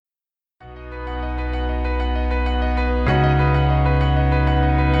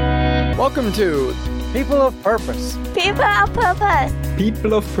Welcome to People of Purpose. People of Purpose.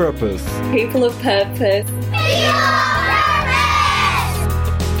 People of Purpose. People of Purpose.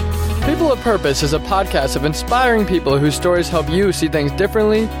 People of Purpose is a podcast of inspiring people whose stories help you see things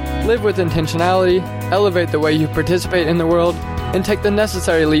differently, live with intentionality, elevate the way you participate in the world, and take the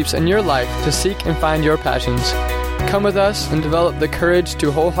necessary leaps in your life to seek and find your passions. Come with us and develop the courage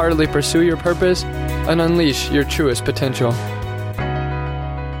to wholeheartedly pursue your purpose and unleash your truest potential.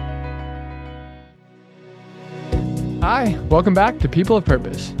 Hi, welcome back to People of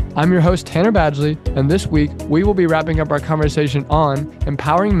Purpose. I'm your host, Tanner Badgley, and this week we will be wrapping up our conversation on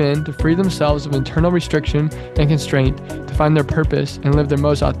empowering men to free themselves of internal restriction and constraint to find their purpose and live their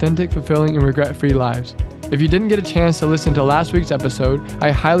most authentic, fulfilling, and regret-free lives. If you didn't get a chance to listen to last week's episode,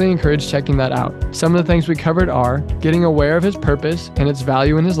 I highly encourage checking that out. Some of the things we covered are getting aware of his purpose and its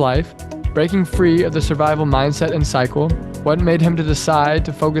value in his life, breaking free of the survival mindset and cycle, what made him to decide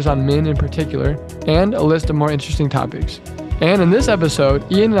to focus on men in particular, and a list of more interesting topics. And in this episode,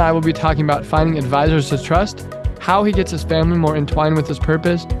 Ian and I will be talking about finding advisors to trust, how he gets his family more entwined with his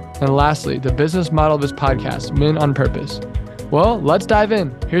purpose, and lastly, the business model of his podcast, Men on Purpose. Well, let's dive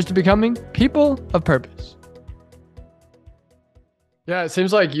in. Here's to becoming People of Purpose. Yeah, it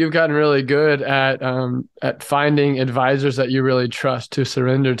seems like you've gotten really good at finding advisors that you really trust to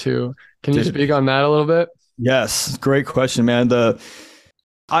surrender to. Can you speak on that a little bit? Yes, great question, man.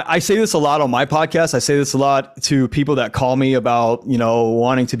 I say this a lot on my podcast. I say this a lot to people that call me about,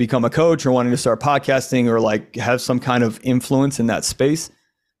 wanting to become a coach or wanting to start podcasting or like have some kind of influence in that space.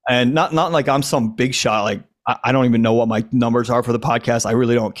 And not like I'm some big shot. Like I don't even know what my numbers are for the podcast. I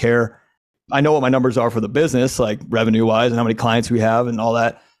really don't care. I know what my numbers are for the business, like revenue wise and how many clients we have and all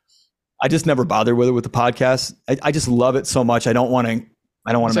that. I just never bothered with it with the podcast. I just love it so much. I don't want to mess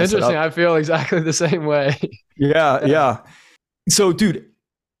it up. It's interesting. I feel exactly the same way. Yeah. So dude,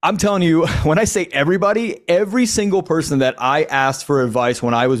 I'm telling you, when I say everybody, every single person that I asked for advice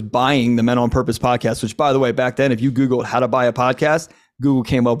when I was buying the Men on Purpose podcast, which by the way, back then, if you Googled how to buy a podcast, Google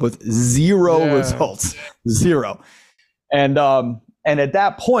came up with zero results, zero. And at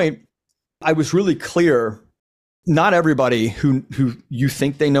that point, I was really clear. Not everybody who you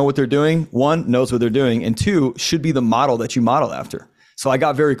think they know what they're doing, one, knows what they're doing, and two, should be the model that you model after. So I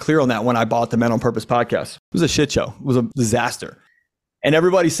got very clear on that when I bought the Men on Purpose podcast. It was a shit show. It was a disaster. And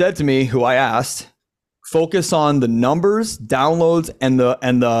everybody said to me, who I asked, focus on the numbers, downloads, and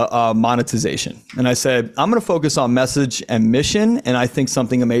the monetization. And I said, I'm going to focus on message and mission, and I think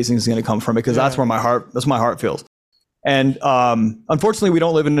something amazing is going to come from it because that's where my heart feels. And unfortunately, we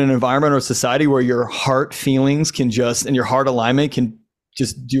don't live in an environment or a society where your heart feelings and your heart alignment can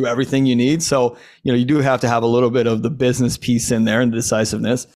just do everything you need. So, you do have to have a little bit of the business piece in there and the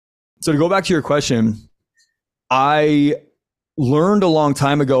decisiveness. So to go back to your question, I learned a long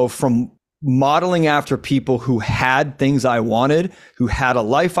time ago from modeling after people who had things I wanted, who had a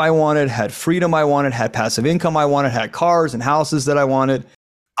life I wanted, had freedom I wanted, had passive income I wanted, had cars and houses that I wanted.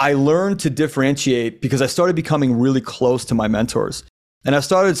 I learned to differentiate because I started becoming really close to my mentors. And I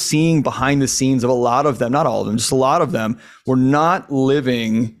started seeing behind the scenes of a lot of them, not all of them, just a lot of them were not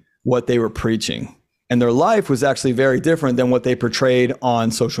living what they were preaching. And their life was actually very different than what they portrayed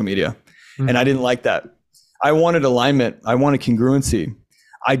on social media. Mm-hmm. And I didn't like that. I wanted alignment. I wanted congruency.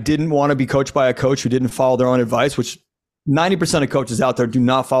 I didn't want to be coached by a coach who didn't follow their own advice, which 90% of coaches out there do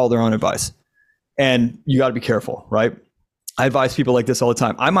not follow their own advice. And you got to be careful, right? I advise people like this all the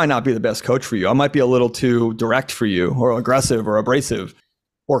time. I might not be the best coach for you. I might be a little too direct for you or aggressive or abrasive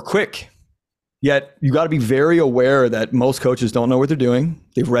or quick. Yet you got to be very aware that most coaches don't know what they're doing.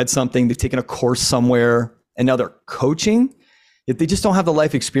 They've read something, they've taken a course somewhere, and now they're coaching. If they just don't have the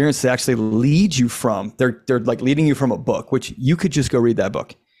life experience to actually lead you from, they're like leading you from a book, which you could just go read that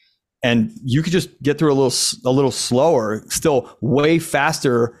book. And you could just get through a little slower, still way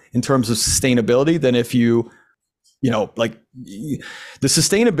faster in terms of sustainability than if the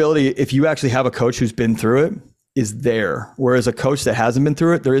sustainability, if you actually have a coach who's been through it, is there. Whereas a coach that hasn't been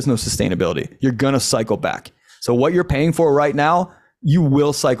through it, there is no sustainability. You're going to cycle back. So what you're paying for right now, you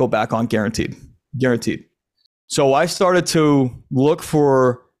will cycle back on, guaranteed. So I started to look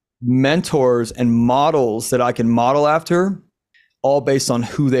for mentors and models that I can model after, all based on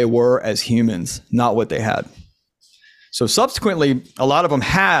who they were as humans, not what they had. So subsequently, a lot of them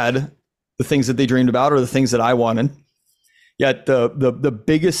had the things that they dreamed about or the things that I wanted. Yet the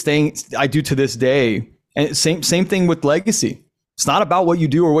biggest thing I do to this day, and same thing with legacy. It's not about what you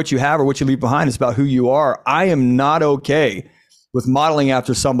do or what you have or what you leave behind. It's about who you are. I am not okay with modeling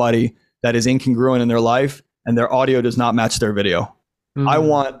after somebody that is incongruent in their life and their audio does not match their video. Mm-hmm. I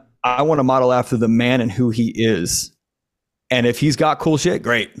want to model after the man and who he is. And if he's got cool shit,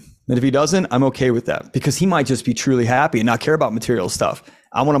 great. And if he doesn't, I'm okay with that because he might just be truly happy and not care about material stuff.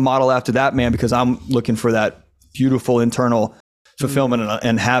 I want to model after that man because I'm looking for that beautiful internal fulfillment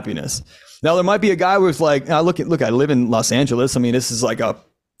and happiness. Now there might be a guy who's like, look, I live in Los Angeles. I mean, this is like a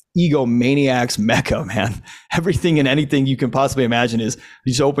egomaniac's mecca, man. Everything and anything you can possibly imagine is,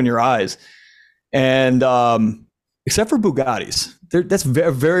 you just open your eyes. And except for Bugattis, that's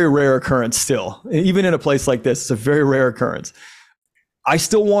a very rare occurrence still. Even in a place like this, it's a very rare occurrence. I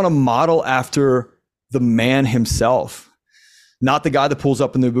still want to model after the man himself, not the guy that pulls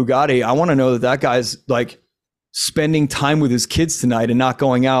up in the Bugatti. I want to know that that guy's like spending time with his kids tonight and not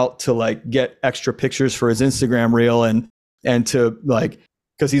going out to like get extra pictures for his Instagram reel and to like,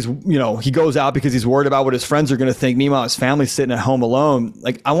 because he's, you know, he goes out because he's worried about what his friends are going to think. Meanwhile, his family's sitting at home alone.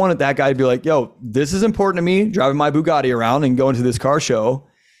 Like, I wanted that guy to be like, yo, this is important to me, driving my Bugatti around and going to this car show.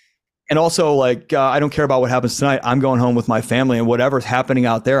 And also, like, I don't care about what happens tonight. I'm going home with my family, and whatever's happening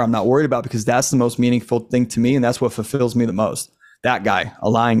out there, I'm not worried about, because that's the most meaningful thing to me. And that's what fulfills me the most. That guy,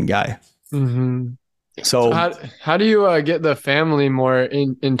 aligned guy. Mm-hmm. So how do you get the family more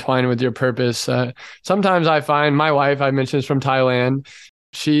entwined with your purpose? Sometimes I find my wife, I mentioned, is from Thailand.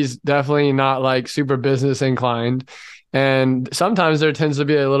 She's definitely not like super business inclined. And sometimes there tends to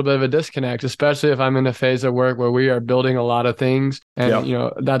be a little bit of a disconnect, especially if I'm in a phase of work where we are building a lot of things. And, you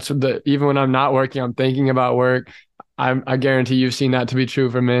know, that's even when I'm not working, I'm thinking about work. I guarantee you've seen that to be true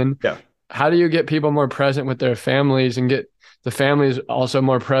for men. Yeah. How do you get people more present with their families and get the families also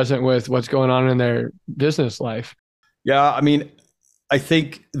more present with what's going on in their business life? Yeah. I mean, I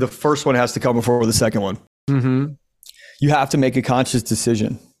think the first one has to come before the second one. Mm-hmm. You have to make a conscious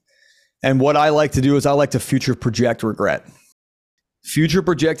decision. And what I like to do is I like to future project regret. Future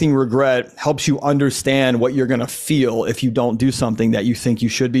projecting regret helps you understand what you're going to feel if you don't do something that you think you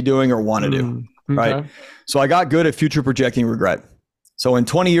should be doing or want to do. Okay. Right. So I got good at future projecting regret. So in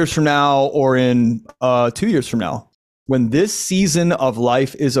 20 years from now, or in 2 years from now, when this season of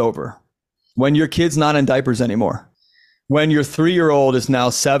life is over, when your kid's not in diapers anymore, when your 3-year-old is now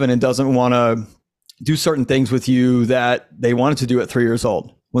 7 and doesn't want to do certain things with you that they wanted to do at 3 years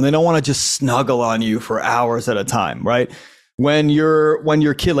old, when they don't want to just snuggle on you for hours at a time, right? When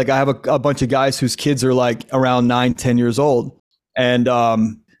your kid, like I have a bunch of guys whose kids are like around 9, 10 years old, and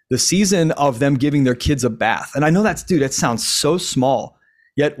the season of them giving their kids a bath. And I know that sounds so small,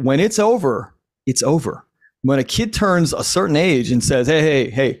 yet when it's over, it's over. When a kid turns a certain age and says,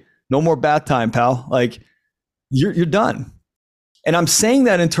 hey, no more bath time, pal. Like you're done. And I'm saying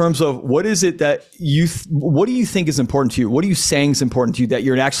that in terms of what is it that what do you think is important to you? What are you saying is important to you that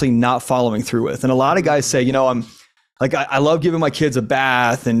you're actually not following through with? And a lot of guys say, you know, I'm like, I love giving my kids a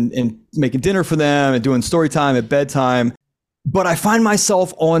bath and making dinner for them and doing story time at bedtime. But I find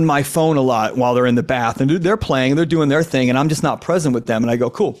myself on my phone a lot while they're in the bath, and they're playing, they're doing their thing, and I'm just not present with them. And I go,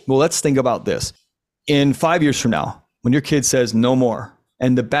 cool. Well, let's think about this. In 5 years from now, when your kid says no more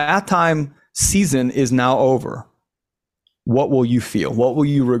and the bath time season is now over, what will you feel? What will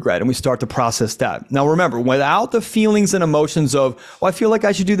you regret? And we start to process that. Now, remember, without the feelings and emotions of, well, I feel like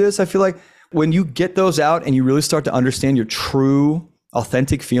I should do this. I feel like, when you get those out and you really start to understand your true,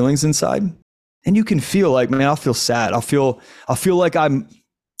 authentic feelings inside, and you can feel like, man, I'll feel sad. I'll feel like I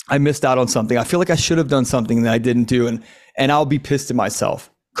missed out on something. I feel like I should have done something that I didn't do. And I'll be pissed at myself.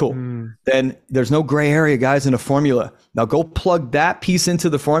 Cool. Then there's no gray area, guys, in a formula. Now go plug that piece into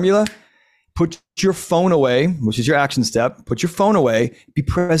the formula. Put your phone away, which is your action step. Put your phone away. Be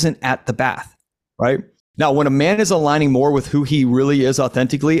present at the bath, right? Now, when a man is aligning more with who he really is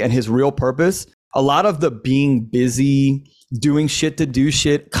authentically and his real purpose, a lot of the being busy, doing shit to do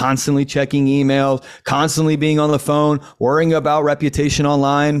shit, constantly checking emails, constantly being on the phone, worrying about reputation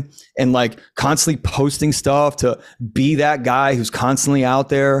online, and like constantly posting stuff to be that guy who's constantly out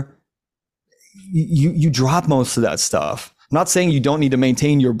there, you drop most of that stuff. I'm not saying you don't need to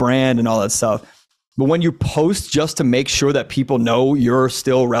maintain your brand and all that stuff, but when you post just to make sure that people know you're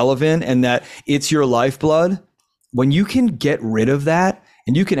still relevant and that it's your lifeblood, when you can get rid of that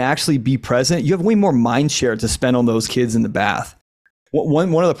and you can actually be present, you have way more mind share to spend on those kids in the bath. One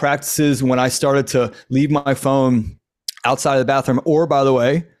of the practices when I started to leave my phone outside of the bathroom, or by the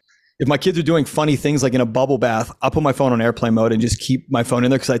way, if my kids are doing funny things like in a bubble bath, I'll put my phone on airplane mode and just keep my phone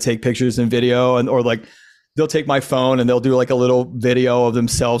in there because I take pictures and video, or like they'll take my phone and they'll do like a little video of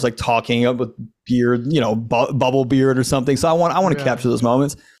themselves like talking up with beard, you know, bubble beard or something. So I want to capture those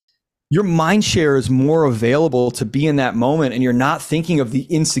moments. Your mind share is more available to be in that moment, and you're not thinking of the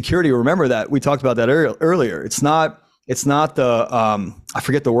insecurity. Remember that we talked about that earlier. It's not the I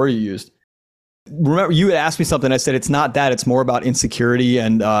forget the word you used. Remember, you had asked me something. I said it's not that. It's more about insecurity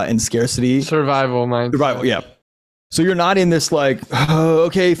and scarcity. Survival mind. Survival, yeah. So you're not in this like, oh,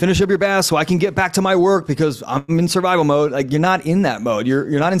 okay, finish up your bath so I can get back to my work because I'm in survival mode. Like, you're not in that mode.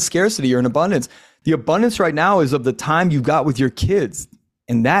 You're not in scarcity, you're in abundance. The abundance right now is of the time you've got with your kids.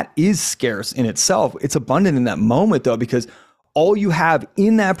 And that is scarce in itself. It's abundant in that moment though, because all you have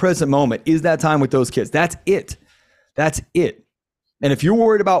in that present moment is that time with those kids. That's it. That's it. And if you're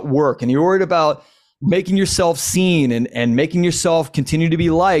worried about work and you're worried about making yourself seen and making yourself continue to be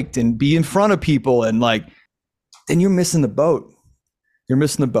liked and be in front of people and like, then you're missing the boat. You're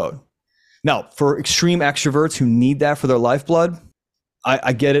missing the boat. Now, for extreme extroverts who need that for their lifeblood,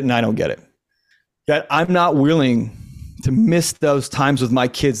 I get it and I don't get it. That I'm not willing to miss those times with my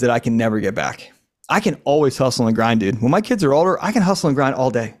kids that I can never get back. I can always hustle and grind, dude. When my kids are older, I can hustle and grind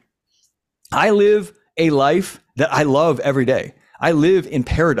all day. I live a life that I love every day. I live in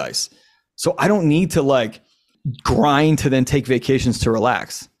paradise. So I don't need to like grind to then take vacations to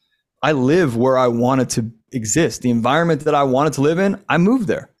relax. I live where I wanted to exist. The environment that I wanted to live in, I moved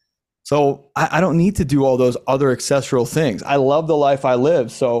there. So I don't need to do all those other accessory things. I love the life I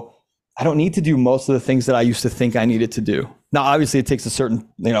live. So I don't need to do most of the things that I used to think I needed to do. Now, obviously it takes a certain,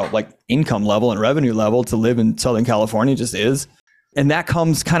 like income level and revenue level to live in Southern California. It just is. And that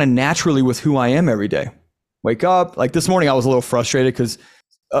comes kind of naturally with who I am every day. Wake up. Like this morning, I was a little frustrated because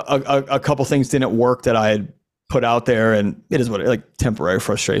a couple things didn't work that I had put out there, and it is like temporary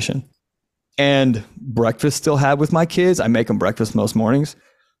frustration. And breakfast still had with my kids. I make them breakfast most mornings.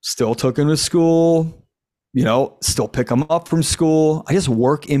 Still took them to school, still pick them up from school. I just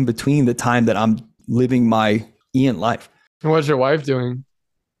work in between the time that I'm living my Ian life. And what's your wife doing?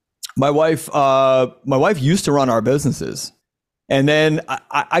 My wife used to run our businesses. And then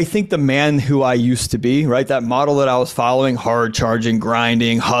I think the man who I used to be, right? That model that I was following, hard charging,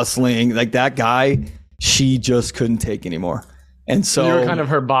 grinding, hustling, like that guy, she just couldn't take anymore. And so you were kind of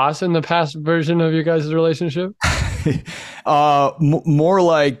her boss in the past version of your guys' relationship? more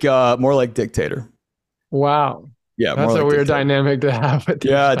like dictator. Wow. Yeah. That's a weird dynamic to have with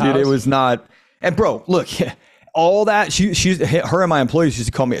your spouse. Dude, it was not. And bro, look, all that her and my employees used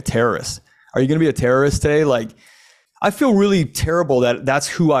to call me a terrorist. Are you going to be a terrorist today? Like, I feel really terrible that that's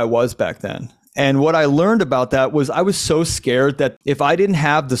who I was back then. And what I learned about that was I was so scared that if I didn't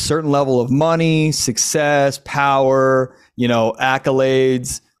have the certain level of money, success, power,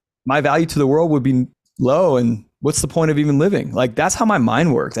 accolades, my value to the world would be low. And what's the point of even living? Like, that's how my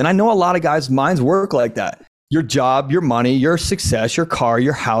mind works. And I know a lot of guys' minds work like that. Your job, your money, your success, your car,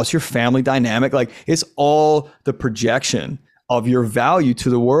 your house, your family dynamic, like it's all the projection of your value to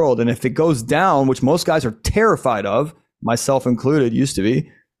the world. And if it goes down, which most guys are terrified of, myself included, used to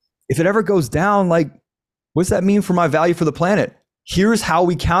be, if it ever goes down, like, what does that mean for my value for the planet? Here's how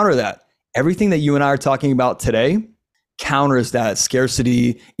we counter that. Everything that you and I are talking about today counters that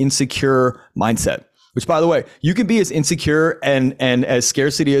scarcity, insecure mindset, which, by the way, you can be as insecure and as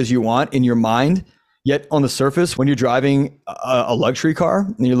scarcity as you want in your mind. Yet on the surface, when you're driving a luxury car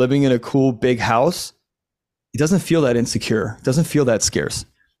and you're living in a cool big house, it doesn't feel that insecure. It doesn't feel that scarce.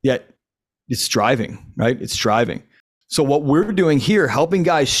 Yet it's driving, right? It's driving. So what we're doing here, helping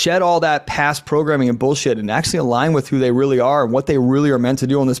guys shed all that past programming and bullshit and actually align with who they really are and what they really are meant to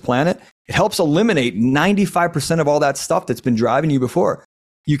do on this planet, it helps eliminate 95% of all that stuff that's been driving you before.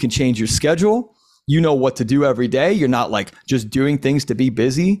 You can change your schedule. You know what to do every day. You're not like just doing things to be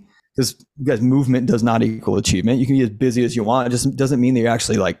busy, because movement does not equal achievement. You can be as busy as you want. It just doesn't mean that you're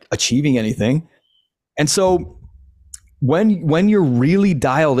actually like achieving anything. And so when you're really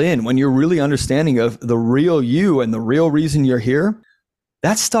dialed in, when you're really understanding of the real you and the real reason you're here,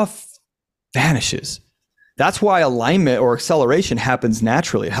 that stuff vanishes. That's why alignment or acceleration happens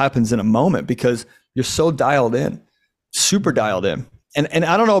naturally. It happens in a moment because you're so dialed in, super dialed in. And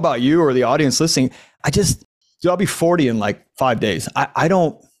I don't know about you or the audience listening. I'll be 40 in like 5 days.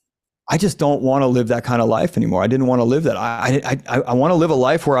 I just don't want to live that kind of life anymore. I didn't want to live that. I want to live a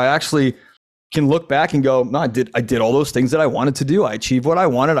life where I actually can look back and go, no, I did all those things that I wanted to do. I achieved what I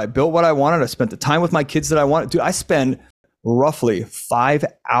wanted. I built what I wanted. I spent the time with my kids that I wanted. Dude, I spend roughly 5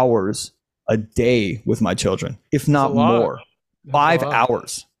 hours a day with my children, if not more. 5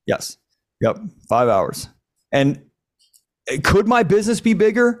 hours. Yes. Yep. 5 hours. And could my business be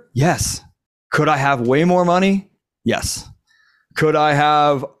bigger? Yes. Could I have way more money? Yes. Could I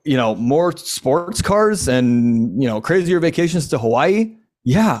have, more sports cars and, crazier vacations to Hawaii?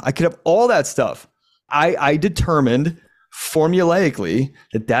 Yeah, I could have all that stuff. I determined formulaically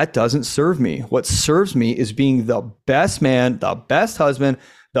that doesn't serve me. What serves me is being the best man, the best husband,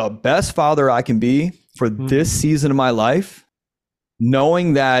 the best father I can be for this season of my life,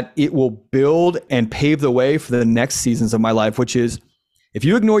 knowing that it will build and pave the way for the next seasons of my life, which is if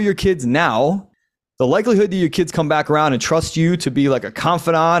you ignore your kids now, the likelihood that your kids come back around and trust you to be like a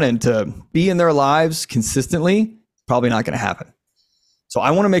confidant and to be in their lives consistently, probably not going to happen. So I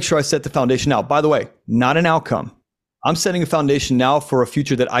want to make sure I set the foundation now. By the way, not an outcome. I'm setting a foundation now for a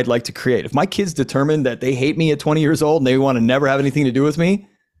future that I'd like to create. If my kids determine that they hate me at 20 years old and they want to never have anything to do with me,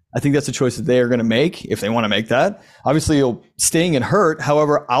 I think that's a choice that they are going to make if they want to make that. Obviously, it'll sting and hurt.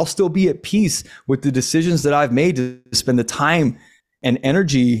 However, I'll still be at peace with the decisions that I've made to spend the time and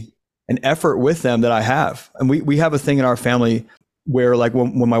energy and effort with them that I have. And we have a thing in our family where like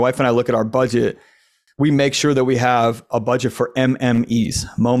when my wife and I look at our budget, we make sure that we have a budget for MMEs,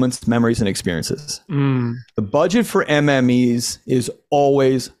 moments, memories, and experiences. The budget for MMEs is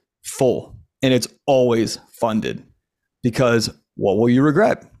always full and it's always funded because what will you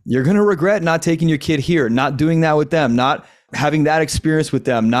regret? You're going to regret not taking your kid here, not doing that with them, not having that experience with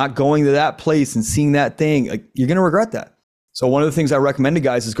them, not going to that place and seeing that thing. Like, you're going to regret that. So one of the things I recommend to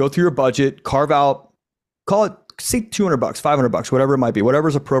guys is go through your budget, carve out, call it, say $200, $500, whatever it might be,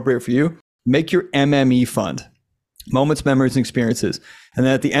 whatever's appropriate for you. Make your MME fund, moments, memories, and experiences. And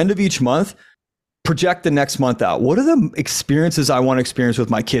then at the end of each month, project the next month out. What are the experiences I want to experience with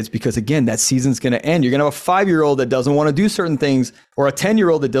my kids? Because again, that season's going to end. You're going to have a 5-year-old that doesn't want to do certain things, or a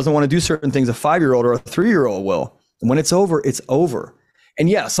 10-year-old that doesn't want to do certain things a 5-year-old or a 3-year-old will. And when it's over, it's over. And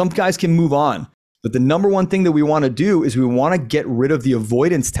yeah, some guys can move on. But the number one thing that we want to do is we want to get rid of the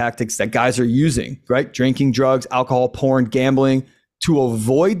avoidance tactics that guys are using, right? Drinking, drugs, alcohol, porn, gambling, to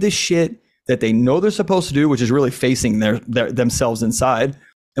avoid the shit that they know they're supposed to do, which is really facing themselves inside.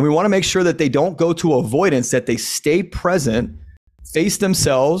 And we want to make sure that they don't go to avoidance, that they stay present, face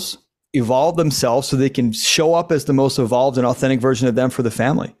themselves, evolve themselves so they can show up as the most evolved and authentic version of them for the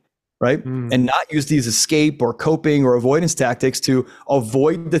family, right? And not use these escape or coping or avoidance tactics to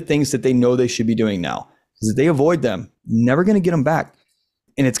avoid the things that they know they should be doing now. Because if they avoid them, never going to get them back.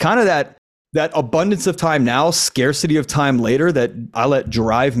 And it's kind of that abundance of time now, scarcity of time later that I let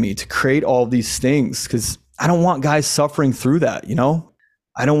drive me to create all these things, because I don't want guys suffering through that, you know?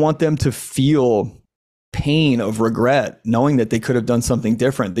 I don't want them to feel pain of regret, knowing that they could have done something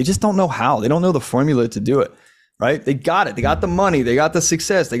different. They just don't know how. They don't know the formula to do it, right? They got it. They got the money. They got the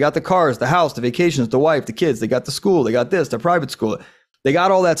success. They got the cars, the house, the vacations, the wife, the kids. They got the school. They got this, the private school. They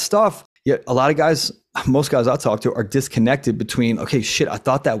got all that stuff. Yet a lot of guys, most guys I talk to are disconnected between, okay, shit, I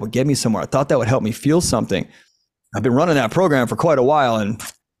thought that would get me somewhere. I thought that would help me feel something. I've been running that program for quite a while and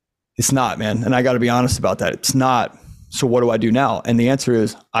it's not, man. And I got to be honest about that. It's not. So what do I do now? And the answer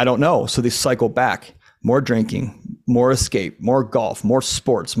is, I don't know. So they cycle back. More drinking, more escape, more golf, more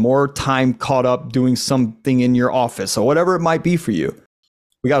sports, more time caught up doing something in your office or whatever it might be for you.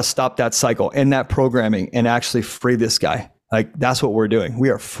 We got to stop that cycle and that programming and actually free this guy. Like, that's what we're doing. We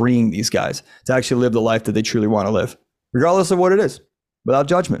are freeing these guys to actually live the life that they truly want to live, regardless of what it is, without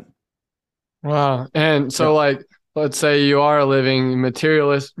judgment. Wow. And so like, let's say you are living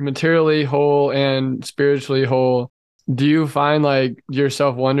materially whole and spiritually whole. Do you find like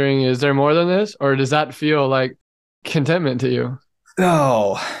yourself wondering, is there more than this? Or does that feel like contentment to you?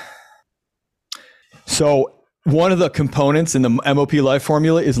 Oh. So one of the components in the MOP life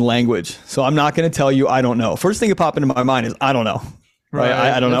formula is language. So I'm not going to tell you, I don't know. First thing that popped into my mind is, I don't know. Right.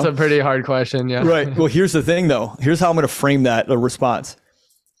 I don't know. That's a pretty hard question. Yeah. Right. Well, here's the thing though. Here's how I'm going to frame that response.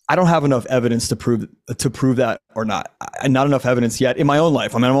 I don't have enough evidence to prove that or not. Not enough evidence yet in my own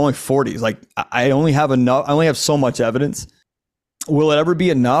life. I mean, I'm only 40s. Like I only have so much evidence. Will it ever be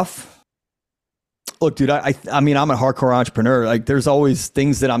enough? Look, dude, I mean, I'm a hardcore entrepreneur. Like there's always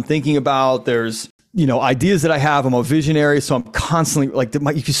things that I'm thinking about. There's, ideas that I have. I'm a visionary. So I'm constantly like,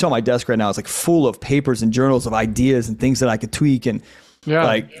 if you saw my desk right now, it's like full of papers and journals of ideas and things that I could tweak. And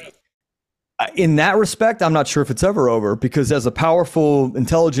in that respect, I'm not sure if it's ever over, because as a powerful,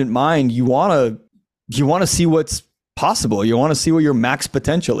 intelligent mind, you want to see what's possible. You want to see what your max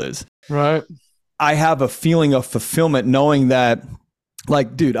potential is. Right. I have a feeling of fulfillment knowing that,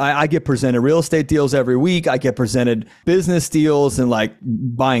 like, dude, I get presented real estate deals every week. I get presented business deals and like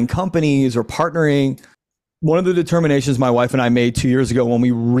buying companies or partnering. One of the determinations my wife and I made 2 years ago when we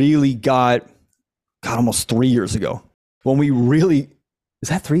really almost 3 years ago, is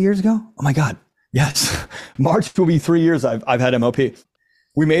that 3 years ago? Oh my God. Yes. March will be 3 years I've had MOP.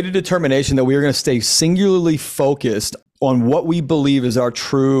 We made a determination that we are going to stay singularly focused on what we believe is our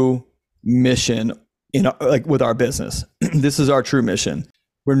true mission with our business. This is our true mission.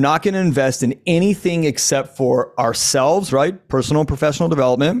 We're not going to invest in anything except for ourselves, right? Personal and professional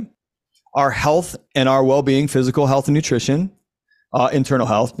development, our health and our well-being, physical health and nutrition, internal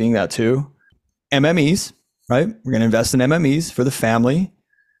health being that too, MMEs. Right? We're going to invest in MMEs for the family.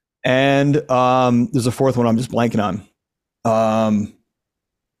 And there's a fourth one I'm just blanking on.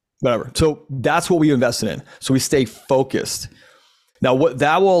 whatever. So that's what we invested in. So we stay focused. Now, what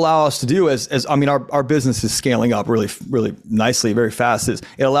that will allow us to do as I mean, our business is scaling up really, really nicely, very fast, is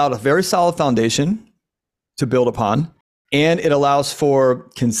it allowed a very solid foundation to build upon. And it allows for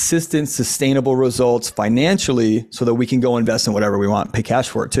consistent, sustainable results financially so that we can go invest in whatever we want, pay cash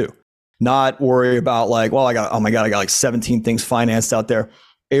for it too. Not worry about like, well, I got like 17 things financed out there.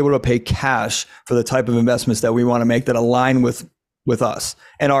 Able to pay cash for the type of investments that we want to make that align with us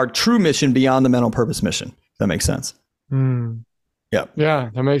and our true mission beyond the mental purpose mission. If that makes sense. Yeah. Yeah,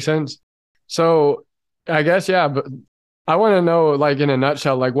 that makes sense. So I guess, yeah, but I want to know, like, in a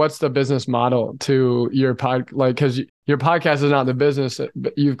nutshell, like, what's the business model to your because your podcast is not the business,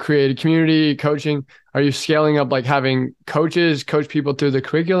 but you've created community coaching. Are you scaling up, like having coaches coach people through the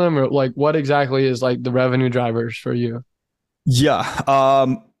curriculum, or like what exactly is like the revenue drivers for you? Yeah.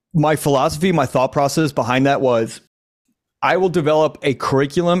 My philosophy, my thought process behind that was I will develop a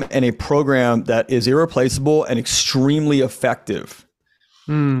curriculum and a program that is irreplaceable and extremely effective.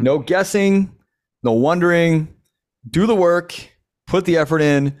 No guessing, no wondering, do the work, put the effort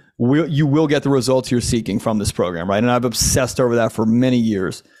in, you will get the results you're seeking from this program, right? And I've obsessed over that for many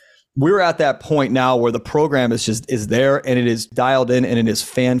years. We're at that point now where the program is there and it is dialed in and it is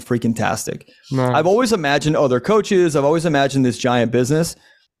fan-freaking-tastic. Nice. I've always imagined other coaches. I've always imagined this giant business.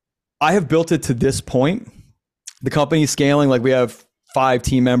 I have built it to this point. The company's scaling, like we have 5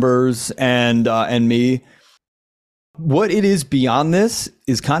 team members and me. What it is beyond this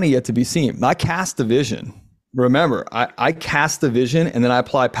is kind of yet to be seen. I cast the vision. Remember, I cast the vision and then I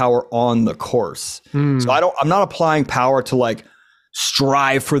apply power on the course. So I'm not applying power to like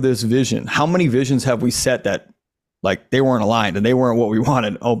strive for this vision. How many visions have we set that like they weren't aligned and they weren't what we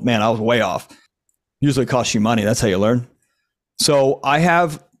wanted? Oh man, I was way off. Usually it costs you money. That's how you learn. So I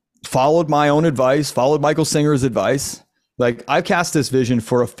have followed my own advice, followed Michael Singer's advice. Like I've cast this vision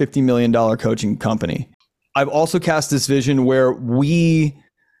for a $50 million coaching company. I've also cast this vision where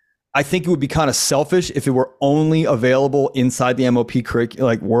I think it would be kind of selfish if it were only available inside the MOP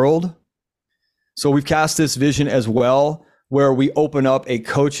world. So we've cast this vision as well, where we open up a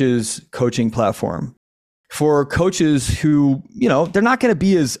coach's coaching platform for coaches who, they're not going to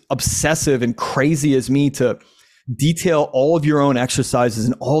be as obsessive and crazy as me to detail all of your own exercises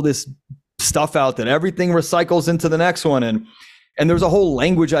and all this stuff out that everything recycles into the next one. And there's a whole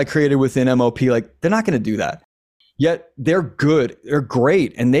language I created within MOP. Like they're not going to do that. Yet they're good, they're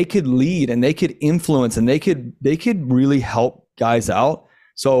great, and they could lead and they could influence and they could really help guys out.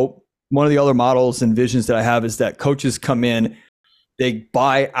 So one of the other models and visions that I have is that coaches come in, they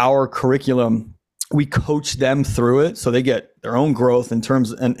buy our curriculum, we coach them through it. So they get their own growth in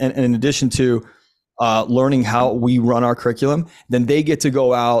terms, and in addition to learning how we run our curriculum, then they get to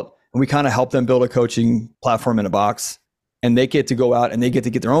go out and we kind of help them build a coaching platform in a box. And they get to go out and they get to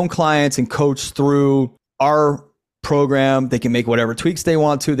get their own clients and coach through our program. They can make whatever tweaks they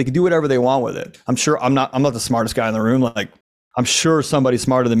want to. They can do whatever they want with it. I'm sure I'm not the smartest guy in the room. Like I'm sure somebody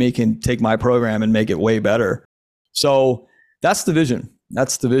smarter than me can take my program and make it way better. So that's the vision.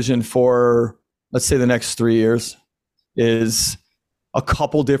 That's the vision for, let's say, the next 3 years is a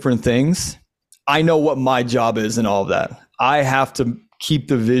couple different things. I know what my job is in all of that. I have to keep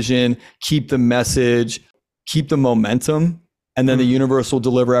the vision, keep the message, keep the momentum, and then the universe will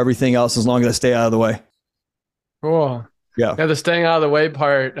deliver everything else as long as I stay out of the way. Cool. Yeah. The staying out of the way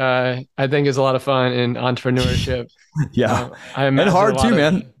part, I think is a lot of fun in entrepreneurship. Yeah. And hard too,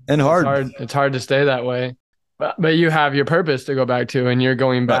 man. And hard. It's hard to stay that way. But you have your purpose to go back to, and you're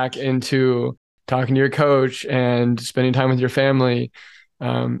going back into talking to your coach and spending time with your family,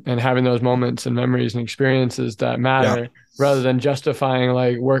 and having those moments and memories and experiences that matter, rather than justifying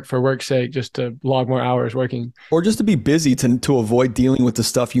like work for work's sake, just to log more hours working. Or just to be busy to avoid dealing with the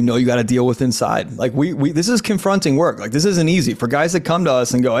stuff you got to deal with inside. Like we this is confronting work. Like this isn't easy for guys that come to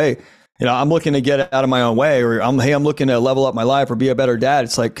us and go, hey, I'm looking to get out of my own way, or I'm looking to level up my life or be a better dad.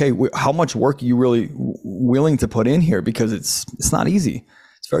 It's like, hey, how much work are you really willing to put in here? Because it's not easy.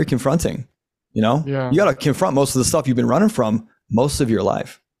 It's very confronting. You got to confront most of the stuff you've been running from most of your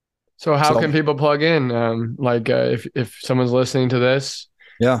life. So how can people plug in? If someone's listening to this,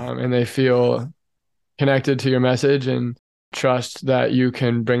 and they feel connected to your message and trust that you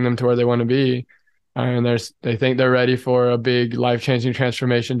can bring them to where they want to be, and they think they're ready for a big life-changing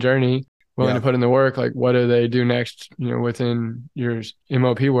transformation journey, willing to put in the work, like what do they do next, within your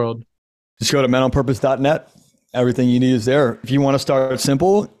MOP world? Just go to mentalpurpose.net. Everything you need is there. If you want to start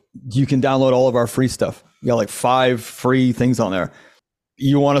simple, you can download all of our free stuff. You got like 5 free things on there.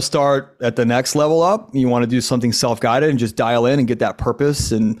 You want to start at the next level up. You want to do something self-guided and just dial in and get that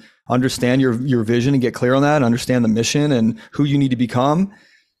purpose and understand your vision and get clear on that and understand the mission and who you need to become.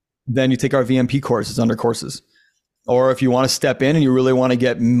 then you take our VMP courses under courses. Or if you want to step in and you really want to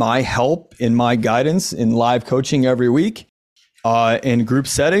get my help in my guidance in live coaching every week, in group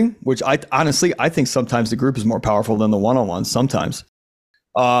setting, which I think sometimes the group is more powerful than the one-on-one sometimes.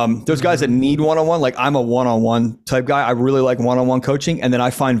 There's guys that need one-on-one. Like I'm a one-on-one type guy. I really like one-on-one coaching. And then I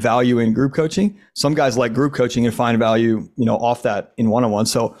find value in group coaching. Some guys like group coaching and find value, off that in one-on-one.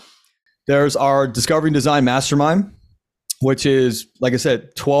 So there's our Discovery and Design Mastermind, which is, like I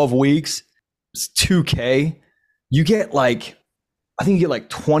said, 12 weeks, it's $2,000. You get I think you get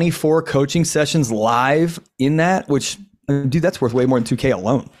 24 coaching sessions live in that, which, dude, that's worth way more than $2,000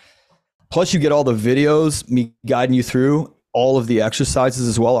 alone. Plus you get all the videos, me guiding you through all of the exercises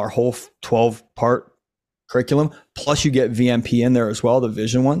as well, our whole 12-part curriculum. Plus you get VMP in there as well, the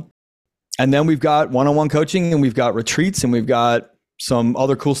vision one. And then we've got one-on-one coaching, and we've got retreats, and we've got some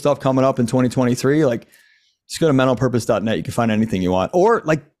other cool stuff coming up in 2023. Just go to mentalpurpose.net. You can find anything you want. Or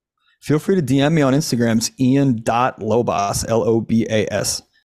feel free to DM me on Instagram. It's ian.lobas, Lobas.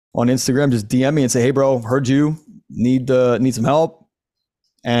 On Instagram, just DM me and say, hey, bro, heard you, need some help.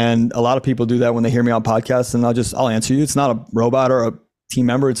 And a lot of people do that when they hear me on podcasts, and I'll answer you. It's not a robot or a team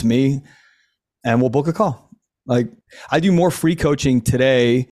member. It's me. And we'll book a call. I do more free coaching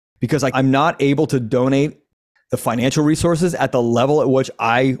today because I'm not able to donate the financial resources at the level at which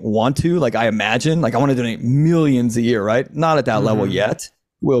I want to. I imagine, I want to donate millions a year, right? Not at that level yet.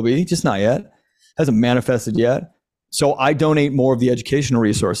 Will be, just not yet. Hasn't manifested yet. So I donate more of the educational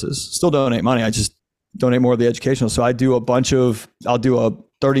resources. Still donate money. I just donate more of the educational. So I'll do a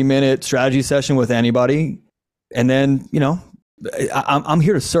 30-minute strategy session with anybody. And then, I'm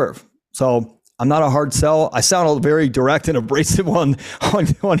here to serve. So I'm not a hard sell. I sound very direct and abrasive on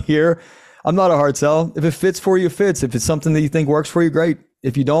here. I'm not a hard sell. If it fits for you, it fits. If it's something that you think works for you, great.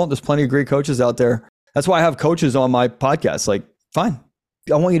 If you don't, there's plenty of great coaches out there. That's why I have coaches on my podcast. Fine.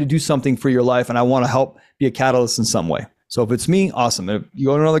 I want you to do something for your life, and I want to help be a catalyst in some way. So if it's me, awesome. If you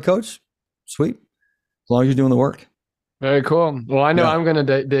go to another coach, sweet. As long as you're doing the work. Very cool. Well, I know I'm going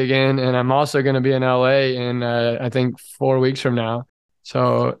to dig in, and I'm also going to be in LA in, I think 4 weeks from now.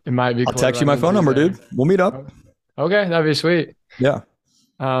 So it might be cool. I'll text you my phone number, dude. We'll meet up. Okay. That'd be sweet. Yeah.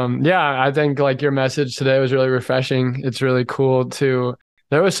 I think your message today was really refreshing. It's really cool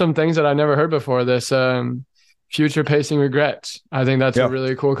there was some things that I never heard before. This, future pacing regrets. I think that's a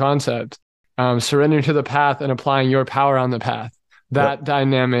really cool concept. Surrendering to the path and applying your power on the path. That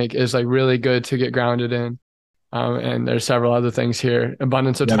dynamic is really good to get grounded in. And there's several other things here.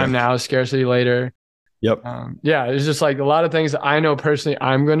 Abundance of time now, scarcity later. Yep. It's just a lot of things that I know personally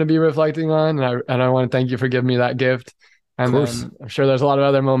I'm going to be reflecting on. And I want to thank you for giving me that gift. And I'm sure there's a lot of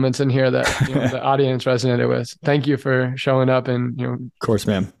other moments in here that the audience resonated with. Thank you for showing up and, Of course,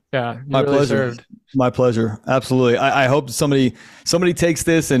 man. Yeah. My really pleasure. Served. My pleasure. Absolutely. I hope somebody takes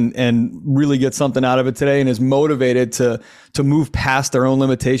this and really gets something out of it today and is motivated to move past their own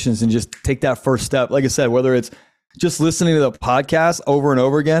limitations and just take that first step. Like I said, whether it's just listening to the podcast over and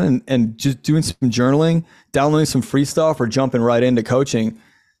over again and just doing some journaling, downloading some free stuff, or jumping right into coaching,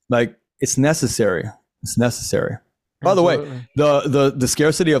 it's necessary. It's necessary. By the way, the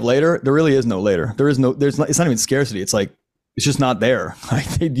scarcity of later, there really is no later. It's not even scarcity. It's it's just not there.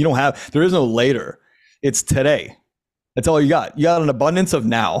 There is no later. It's today. That's all you got. You got an abundance of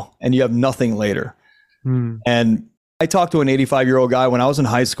now, and you have nothing later. And I talked to an 85-year-old guy when I was in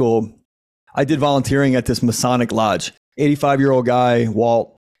high school. I did volunteering at this Masonic lodge. 85-year-old guy,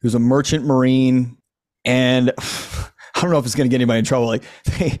 Walt, he was a merchant marine. And I don't know if it's going to get anybody in trouble. I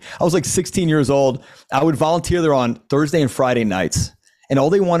was 16 years old. I would volunteer there on Thursday and Friday nights. And all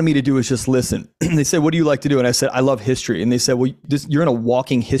they wanted me to do was just listen. They said, what do you like to do? And I said, I love history. And they said, well, you're in a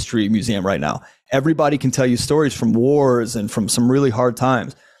walking history museum right now. Everybody can tell you stories from wars and from some really hard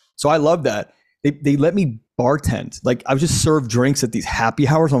times. So I love that. They let me bartend. I would just serve drinks at these happy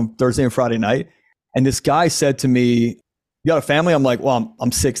hours on Thursday and Friday night. And this guy said to me, you got a family? I'm like, well,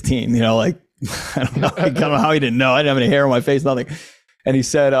 I'm 16, I don't know how he didn't know. I didn't have any hair on my face, nothing. And he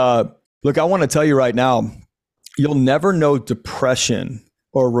said, look, I want to tell you right now, you'll never know depression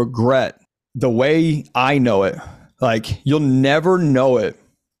or regret the way I know it. You'll never know it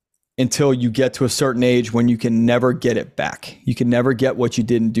until you get to a certain age when you can never get it back. You can never get what you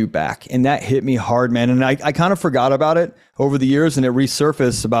didn't do back. And that hit me hard, man. And I kind of forgot about it over the years, and it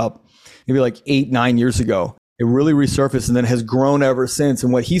resurfaced about maybe 8-9 years ago. It really resurfaced and then has grown ever since.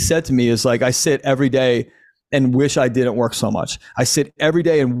 And what he said to me is I sit every day and wish I didn't work so much. I sit every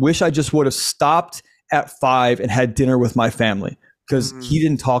day and wish I just would have stopped at 5 and had dinner with my family, because he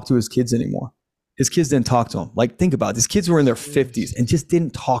didn't talk to his kids anymore. His kids didn't talk to him. Think about it. These kids were in their 50s and just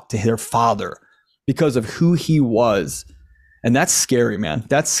didn't talk to their father because of who he was. And that's scary, man.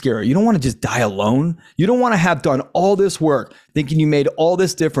 That's scary. You don't want to just die alone. You don't want to have done all this work thinking you made all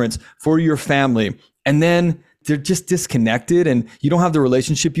this difference for your family, and then they're just disconnected and you don't have the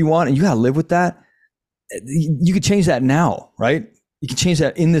relationship you want and you got to live with that. You could change that now, right? You can change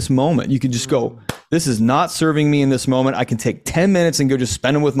that in this moment. You can just go, this is not serving me in this moment. I can take 10 minutes and go just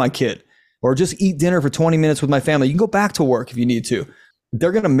spend them with my kid, or just eat dinner for 20 minutes with my family. You can go back to work if you need to.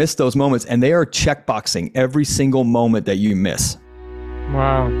 They're going to miss those moments, and they are checkboxing every single moment that you miss.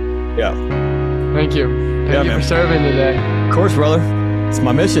 Wow. Yeah. Thank you. Thank you for serving today. Of course, brother. It's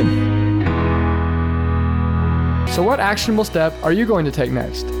my mission. So what actionable step are you going to take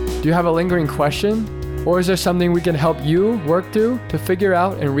next? Do you have a lingering question? Or is there something we can help you work through to figure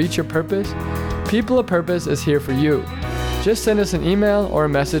out and reach your purpose? People of Purpose is here for you. Just send us an email or a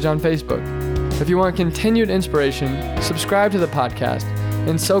message on Facebook. If you want continued inspiration, subscribe to the podcast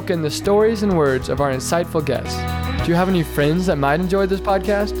and soak in the stories and words of our insightful guests. Do you have any friends that might enjoy this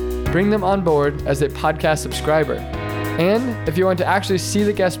podcast? Bring them on board as a podcast subscriber. And if you want to actually see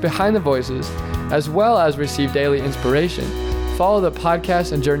the guests behind the voices, as well as receive daily inspiration, follow the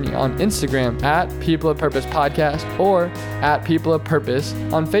podcast and journey on Instagram at People of Purpose Podcast or at People of Purpose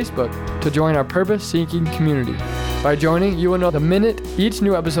on Facebook to join our purpose-seeking community. By joining, you will know the minute each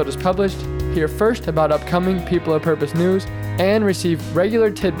new episode is published, hear first about upcoming People of Purpose news, and receive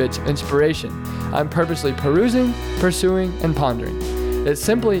regular tidbits of inspiration I'm purposely perusing, pursuing, and pondering. It's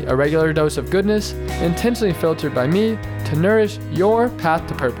simply a regular dose of goodness, intentionally filtered by me to nourish your path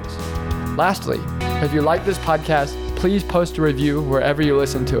to purpose. Lastly, if you like this podcast, please post a review wherever you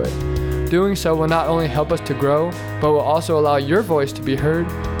listen to it. Doing so will not only help us to grow, but will also allow your voice to be heard,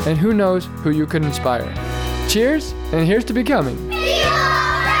 and who knows who you could inspire. Cheers, and here's to becoming